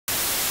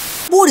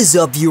What is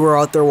up, viewer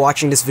out there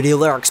watching this video?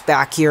 Lyrics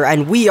back here,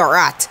 and we are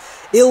at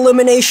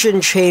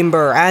Elimination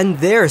Chamber, and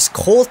there's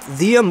Colt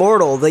The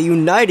Immortal, the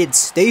United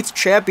States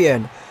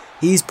Champion.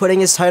 He's putting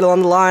his title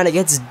on the line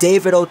against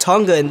David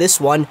Otunga in this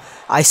one.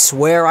 I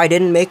swear I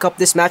didn't make up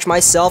this match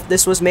myself.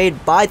 This was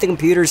made by the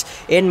computers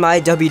in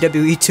my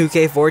WWE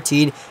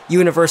 2K14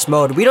 universe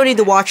mode. We don't need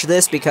to watch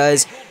this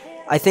because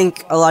I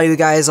think a lot of you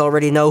guys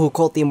already know who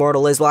Colt The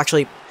Immortal is. Well,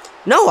 actually,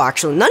 none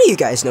of you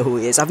guys know who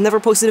he is. I've never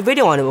posted a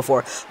video on him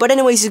before. But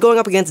anyways, he's going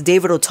up against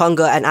David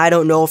Otunga, and I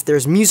don't know if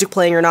there's music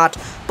playing or not.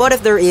 But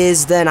if there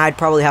is, then I'd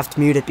probably have to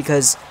mute it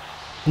because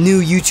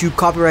new YouTube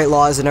copyright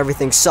laws and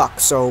everything suck.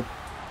 So,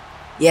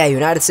 yeah,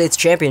 United States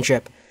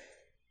Championship.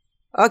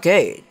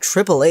 Okay,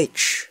 Triple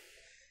H.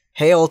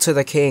 Hail to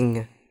the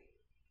King.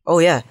 Oh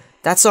yeah,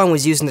 that song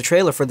was used in the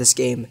trailer for this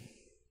game.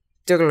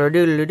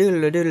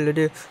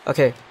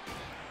 Okay,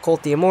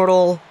 Colt The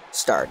Immortal,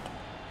 start.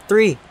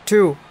 3,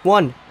 2,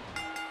 1.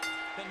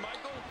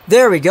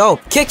 There we go.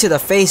 Kick to the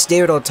face,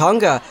 David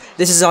Otunga.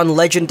 This is on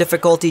Legend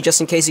difficulty, just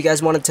in case you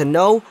guys wanted to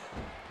know.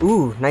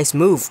 Ooh, nice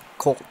move,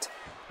 Colt.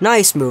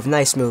 Nice move,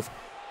 nice move.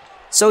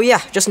 So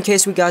yeah, just in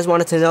case you guys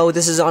wanted to know,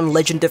 this is on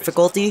Legend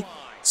difficulty.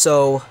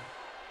 So,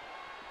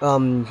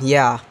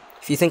 yeah.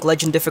 If you think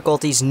Legend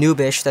difficulty is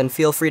noobish, then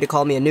feel free to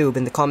call me a noob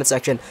in the comment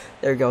section.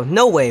 There you go.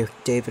 No way,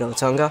 David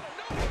Otunga.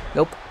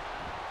 Nope.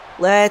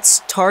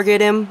 Let's target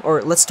him,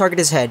 or let's target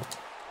his head.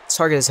 Let's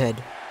target his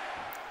head.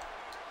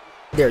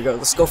 There we go.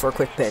 Let's go for a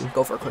quick pin.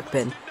 Go for a quick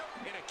pin.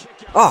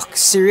 Oh,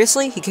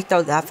 seriously? He kicked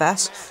out that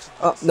fast?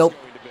 Oh, nope.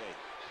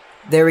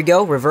 There we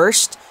go.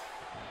 Reversed.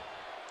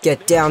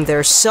 Get down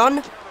there,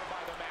 son.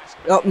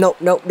 Oh, nope,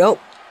 nope, nope.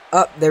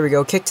 Oh, there we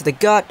go. Kick to the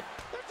gut.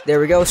 There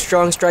we go.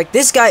 Strong strike.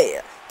 This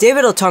guy,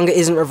 David Otunga,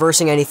 isn't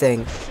reversing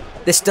anything.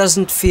 This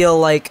doesn't feel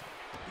like,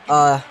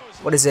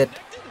 what is it?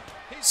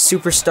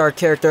 Superstar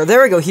character.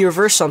 There we go. He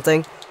reversed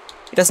something.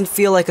 It doesn't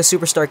feel like a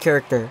superstar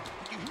character.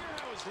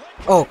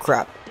 Oh,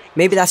 crap.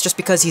 Maybe that's just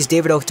because he's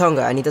David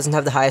Otunga and he doesn't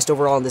have the highest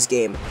overall in this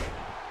game.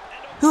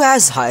 Who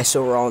has the highest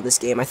overall in this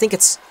game? I think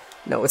it's...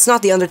 No, it's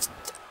not the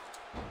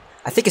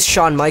I think it's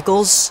Shawn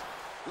Michaels.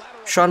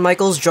 Shawn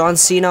Michaels, John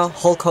Cena,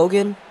 Hulk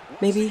Hogan,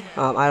 maybe?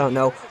 I don't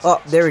know. Oh,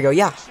 there we go.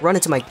 Yeah, run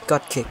into my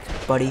gut kick,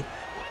 buddy.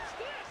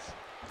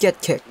 Get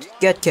kicked.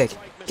 Get kicked.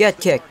 Get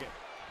kicked.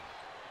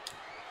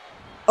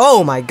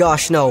 Oh my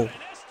gosh, no.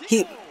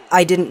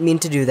 I didn't mean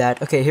to do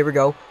that. Okay, here we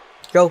go.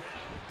 Go.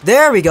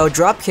 There we go.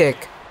 Drop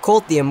kick.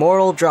 Colt The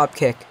Immortal drop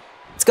kick.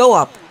 Let's go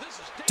up.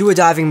 Do a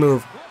diving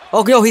move.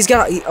 Oh no,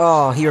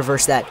 he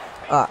reversed that.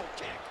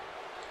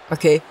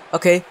 Okay,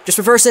 okay. Just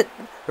reverse it.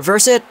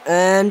 Reverse it,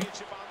 and...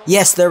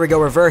 Yes, there we go,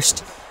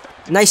 reversed.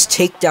 Nice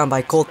takedown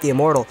by Colt The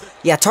Immortal.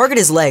 Yeah, target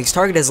his legs,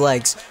 target his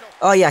legs.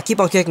 Oh yeah, keep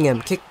on kicking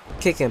him.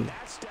 Kick him.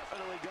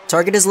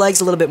 Target his legs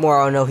a little bit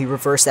more. Oh no, he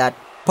reversed that.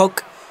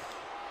 Poke.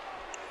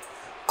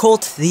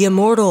 Colt The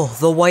Immortal,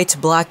 the white,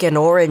 black, and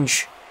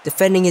orange,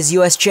 defending his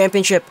US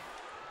Championship,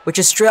 which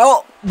is straight.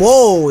 Oh,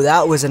 whoa,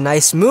 that was a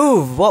nice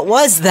move. What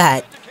was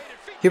that?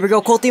 Here we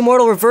go, Colt The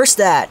Immortal, reverse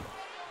that.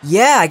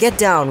 Yeah, get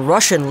down.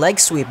 Russian leg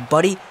sweep,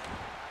 buddy.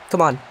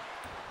 Come on.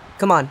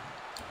 Come on.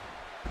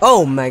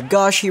 Oh my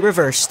gosh, he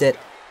reversed it.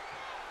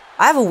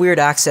 I have a weird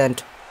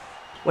accent.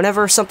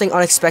 Whenever something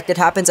unexpected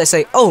happens, I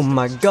say, oh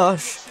my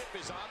gosh.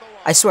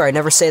 I swear, I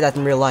never say that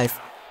in real life.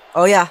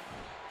 Oh yeah.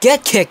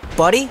 Get kicked,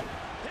 buddy.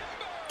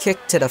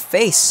 Kick to the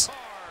face.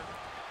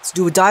 Let's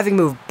do a diving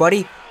move,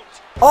 buddy.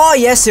 Oh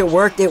yes, it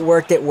worked, it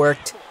worked, it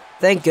worked.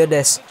 Thank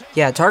goodness.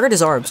 Yeah, target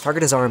his arms,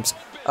 target his arms.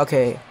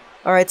 Okay.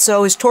 Alright,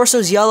 so his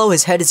torso's yellow,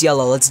 his head is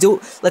yellow.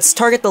 Let's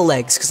target the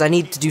legs, because I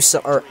need to do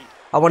some,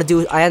 I want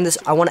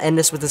to end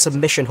this with a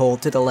submission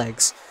hold to the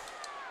legs.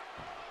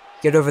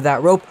 Get over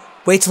that rope.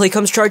 Wait till he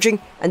comes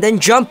charging, and then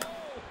jump.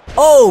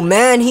 Oh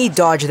man, he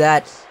dodged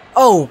that.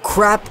 Oh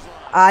crap,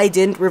 I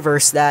didn't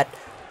reverse that.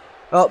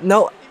 Oh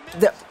no,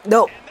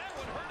 no.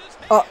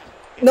 Oh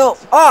no.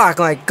 Oh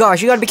my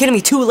gosh, you gotta be kidding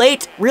me. Too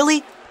late,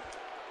 really?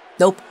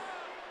 Nope.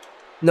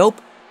 Nope.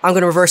 I'm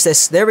gonna reverse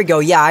this. There we go.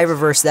 Yeah, I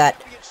reversed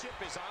that.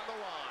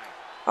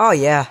 Oh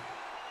yeah.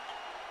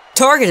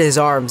 Target his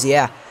arms.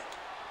 Yeah.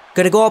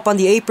 Gonna go up on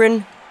the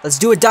apron. Let's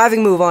do a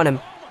diving move on him.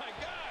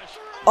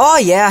 Oh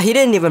yeah, he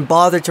didn't even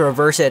bother to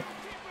reverse it.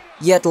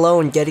 Yet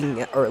alone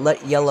getting, or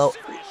let yellow.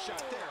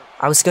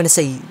 I was gonna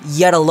say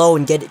yet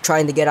alone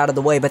trying to get out of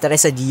the way, but then I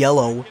said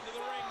yellow.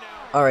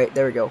 Alright,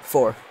 there we go.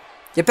 4.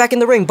 Get back in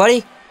the ring,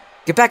 buddy.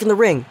 Get back in the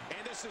ring.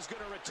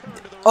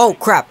 Oh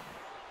crap.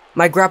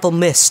 My grapple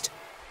missed.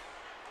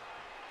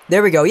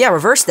 There we go. Yeah,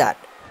 reverse that.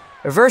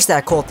 Reverse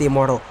that, Colt The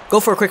Immortal. Go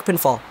for a quick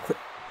pinfall.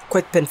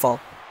 Quick pinfall.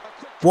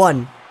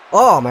 1.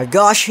 Oh my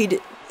gosh, he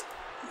did...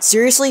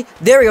 Seriously?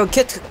 There we go,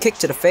 kick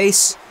to the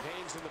face.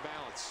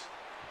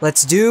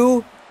 Let's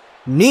do...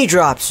 knee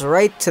drops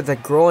right to the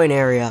groin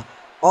area.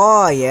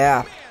 Oh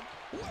yeah.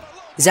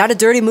 Is that a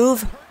dirty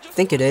move? I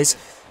think it is.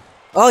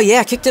 Oh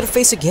yeah, kick to the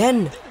face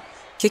again.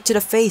 Kick to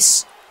the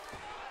face.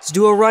 Let's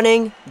do a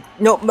running...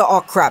 No,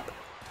 oh crap.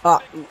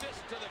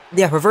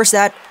 Yeah, reverse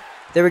that.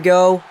 There we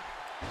go.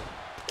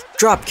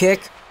 Drop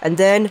kick. And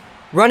then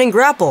running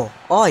grapple.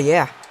 Oh,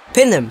 yeah.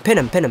 Pin him, pin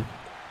him, pin him.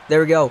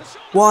 There we go.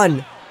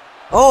 1.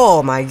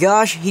 Oh my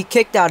gosh, he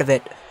kicked out of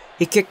it.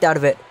 He kicked out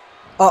of it.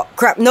 Oh,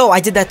 crap. No, I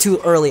did that too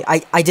early.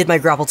 I did my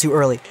grapple too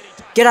early.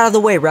 Get out of the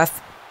way,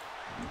 ref.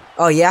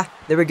 Oh, yeah.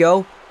 There we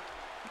go.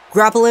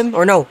 Grapple him.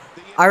 Or no.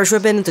 Irish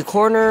whip into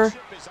corner.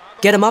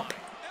 Get him up.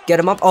 Get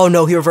him up. Oh,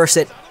 no. He reversed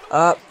it.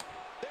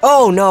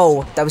 Oh,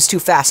 no. That was too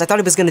fast. I thought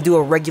he was going to do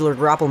a regular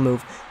grapple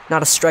move,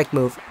 not a strike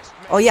move.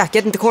 Oh, yeah.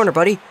 Get into corner,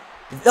 buddy.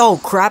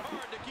 Oh, crap.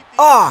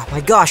 Oh,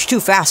 my gosh.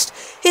 Too fast.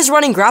 His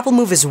running grapple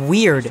move is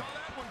weird.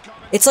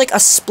 It's like a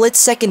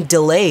split-second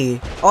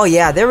delay. Oh,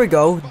 yeah, there we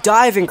go.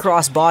 Diving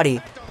cross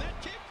body.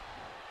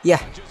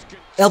 Yeah.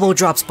 Elbow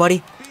drops,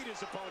 buddy.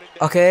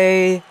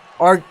 Okay.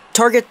 Or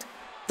target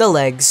the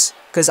legs.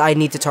 Because I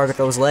need to target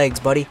those legs,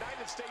 buddy.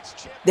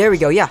 There we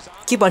go, yeah.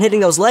 Keep on hitting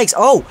those legs.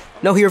 Oh!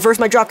 No, he reversed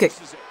my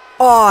dropkick.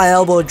 Oh,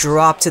 elbow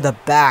drop to the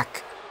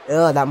back.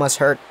 Ugh, that must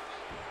hurt.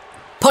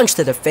 Punch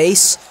to the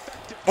face.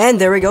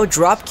 And there we go.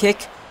 Drop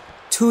kick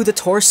to the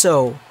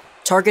torso.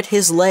 Target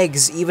his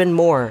legs even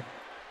more.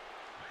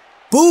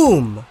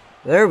 Boom!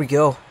 There we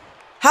go.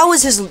 How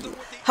does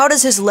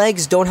his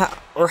legs don't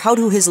have, or how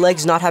do his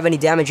legs not have any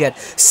damage yet?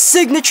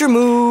 Signature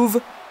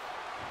move!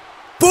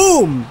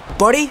 Boom!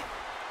 Buddy!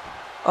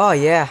 Oh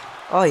yeah.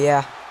 Oh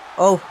yeah.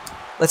 Oh,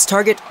 let's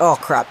target. Oh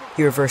crap,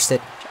 he reversed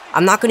it.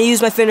 I'm not gonna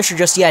use my finisher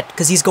just yet,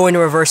 because he's going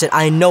to reverse it.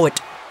 I know it.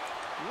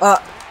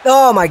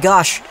 Oh my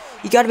gosh.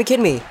 You gotta be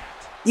kidding me.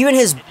 Even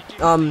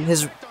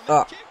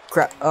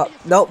crap.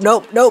 Nope,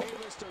 nope, nope.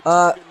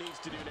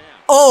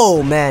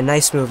 Oh, man,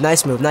 nice move,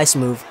 nice move, nice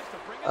move.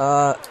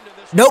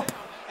 Nope.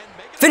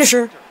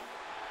 Finisher.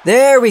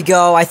 There we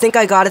go. I think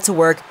I got it to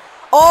work.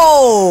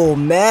 Oh,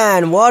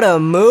 man, what a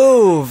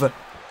move.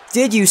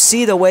 Did you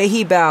see the way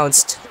he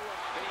bounced?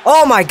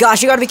 Oh my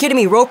gosh, you gotta be kidding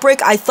me. Rope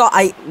break? I thought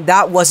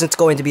that wasn't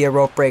going to be a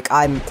rope break.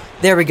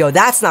 There we go.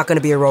 That's not gonna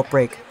be a rope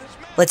break.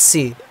 Let's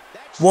see.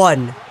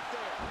 1.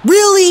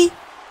 Really?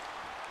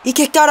 He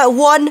kicked out at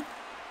 1?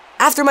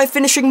 After my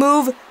finishing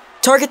move?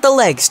 Target the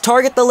legs.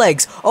 Target the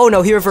legs. Oh,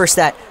 no. He reversed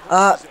that.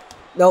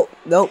 No.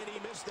 No.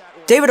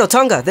 David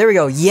Otunga. There we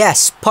go.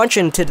 Yes. Punch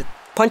into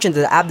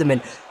the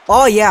abdomen.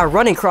 Oh, yeah.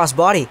 Running cross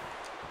body.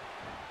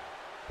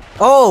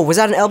 Oh, was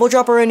that an elbow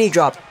drop or a knee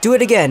drop? Do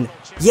it again.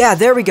 Yeah,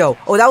 there we go.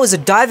 Oh, that was a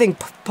diving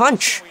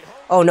punch.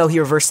 Oh, no. He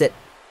reversed it.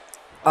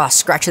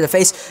 Scratch to the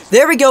face.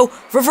 There we go.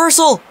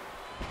 Reversal.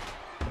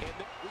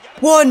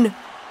 1.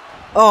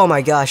 Oh,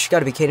 my gosh. You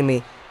gotta be kidding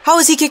me. How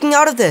is he kicking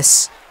out of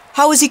this?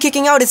 How is he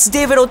kicking out? It's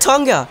David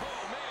Otunga.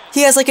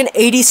 He has like an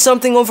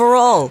 80-something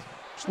overall.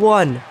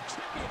 1.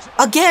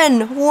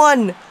 Again,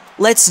 1.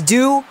 Let's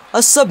do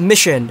a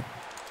submission.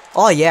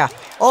 Oh, yeah.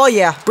 Oh,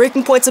 yeah.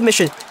 Breaking point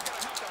submission.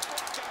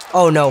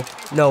 Oh, no.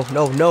 No,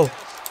 no, no.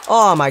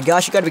 Oh, my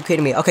gosh. You gotta be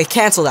kidding me. Okay,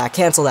 cancel that.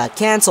 Cancel that.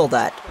 Cancel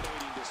that.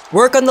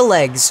 Work on the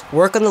legs.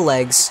 Work on the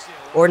legs.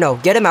 Or no.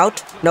 Get him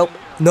out. Nope.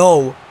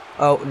 No.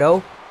 Oh,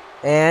 no.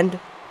 And...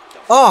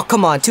 oh,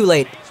 come on. Too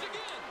late.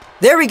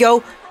 There we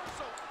go.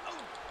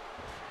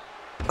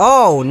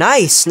 Oh,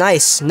 nice,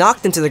 nice.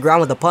 Knocked into the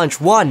ground with a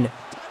punch. 1.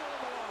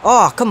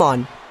 Oh, come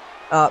on.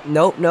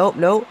 Nope, nope,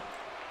 nope.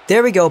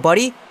 There we go,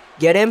 buddy.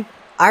 Get him.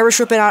 Irish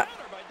whip out.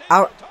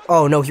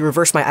 Oh, no, he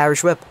reversed my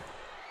Irish whip.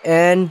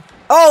 And...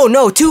 oh,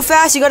 no, too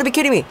fast. You gotta be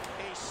kidding me.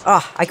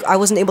 I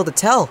wasn't able to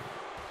tell.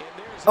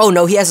 Oh,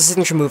 no, he has a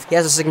signature move. He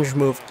has a signature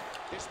move.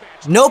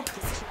 Nope.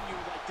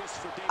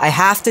 I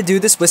have to do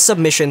this with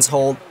submission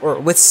holds.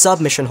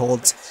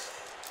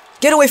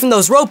 Get away from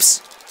those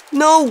ropes.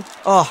 No!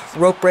 Oh,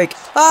 rope break.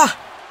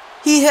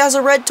 He has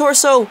a red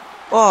torso.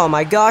 Oh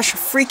my gosh,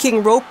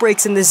 freaking rope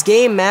breaks in this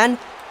game, man.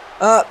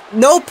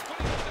 Nope.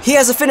 He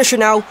has a finisher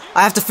now.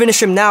 I have to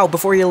finish him now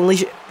before he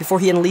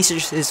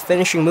unleashes his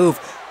finishing move.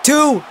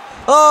 2.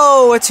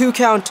 Oh, a 2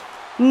 count.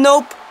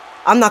 Nope.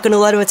 I'm not gonna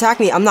let him attack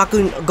me. I'm not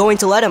going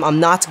to let him. I'm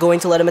not going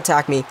to let him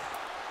attack me.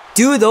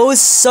 Do those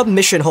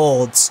submission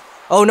holds.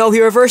 Oh no,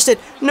 he reversed it.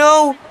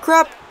 No,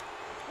 crap.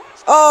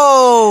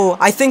 Oh,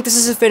 I think this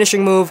is a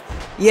finishing move.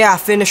 Yeah,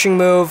 finishing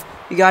move.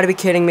 You gotta be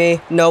kidding me.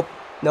 Nope.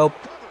 Nope.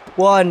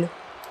 1,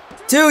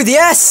 2.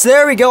 Yes,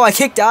 there we go. I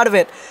kicked out of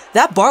it.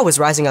 That bar was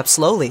rising up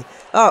slowly.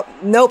 Oh,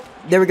 nope.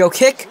 There we go.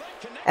 Kick.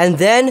 And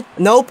then,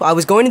 nope. I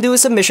was going to do a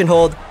submission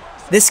hold.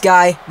 This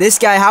guy,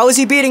 how is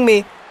he beating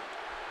me?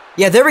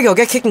 Yeah, there we go.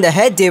 Get kicked in the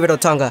head, David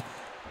Otunga.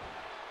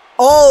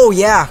 Oh,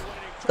 yeah.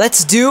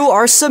 Let's do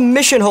our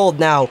submission hold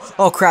now.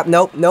 Oh, crap.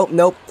 Nope, nope,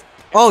 nope.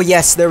 Oh,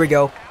 yes. There we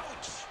go.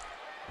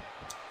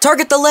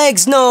 Target the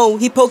legs! No!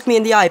 He poked me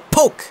in the eye.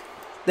 Poke!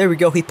 There we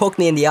go. He poked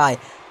me in the eye.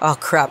 Oh,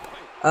 crap.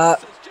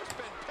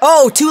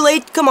 Oh, too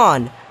late? Come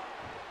on.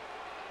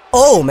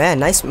 Oh, man.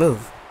 Nice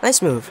move.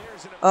 Nice move.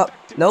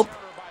 Nope.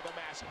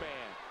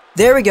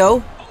 There we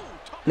go.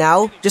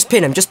 Now, just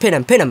pin him. Just pin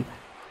him. Pin him.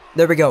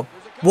 There we go.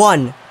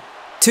 1,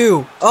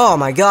 2. Oh,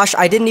 my gosh.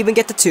 I didn't even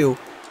get the 2.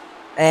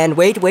 And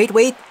wait.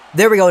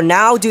 There we go.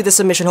 Now do the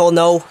submission hold.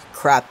 No.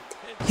 Crap.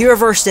 He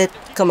reversed it.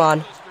 Come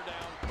on.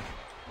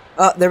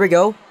 There we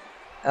go.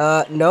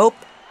 Nope.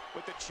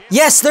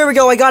 Yes, there we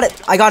go. I got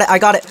it. I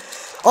got it.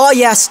 Oh,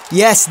 yes.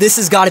 Yes, this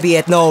has got to be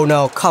it.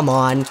 No, come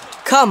on.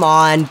 Come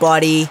on,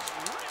 buddy.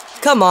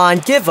 Come on,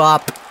 give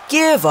up.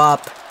 Give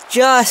up.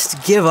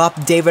 Just give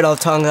up, David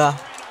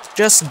Otunga.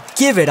 Just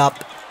give it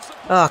up.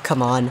 Oh,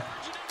 come on.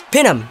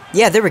 Pin him.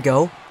 Yeah, there we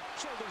go.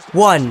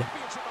 1.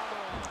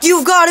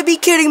 You've got to be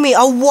kidding me.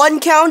 A 1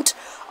 count?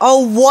 A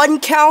 1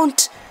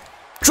 count?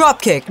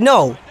 Dropkick.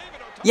 No.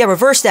 Yeah,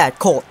 reverse that,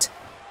 Colt.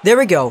 There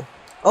we go.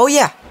 Oh,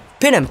 yeah.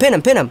 Pin him, pin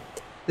him, pin him.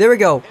 There we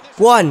go.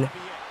 1,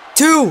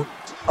 2.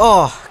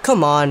 Oh,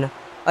 come on.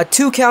 A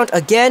 2 count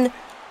again?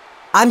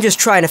 I'm just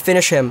trying to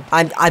finish him.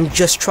 I'm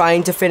just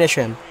trying to finish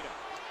him.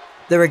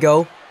 There we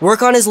go.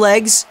 Work on his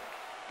legs.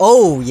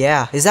 Oh,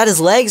 yeah. Is that his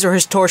legs or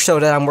his torso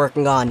that I'm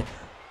working on?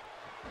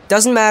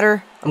 Doesn't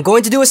matter. I'm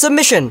going to do a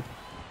submission.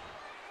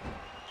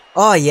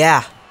 Oh,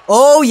 yeah.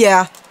 Oh,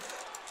 yeah.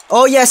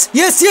 Oh, yes.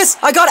 Yes, yes.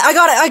 I got it. I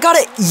got it. I got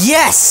it.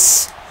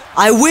 Yes.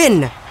 I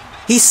win.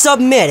 He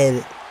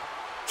submitted.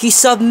 He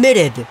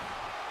submitted.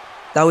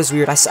 That was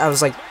weird. I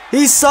was like,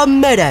 he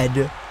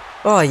submitted.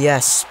 Oh,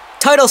 yes.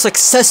 Title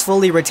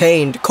successfully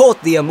retained.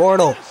 Colt the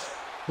Immortal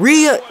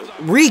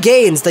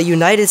regains the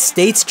United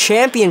States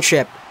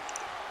Championship.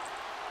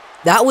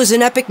 That was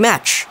an epic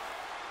match.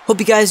 Hope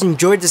you guys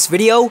enjoyed this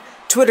video.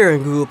 Twitter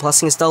and Google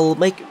Plus and stuff will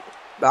make...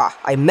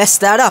 I messed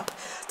that up.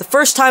 The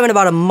first time in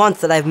about a month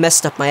that I've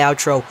messed up my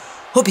outro.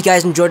 Hope you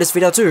guys enjoyed this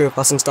video too.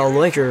 Plus install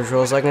like your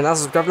controls, like and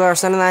subscribe to our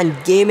 79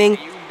 Gaming.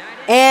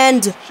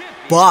 And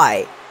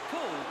bye.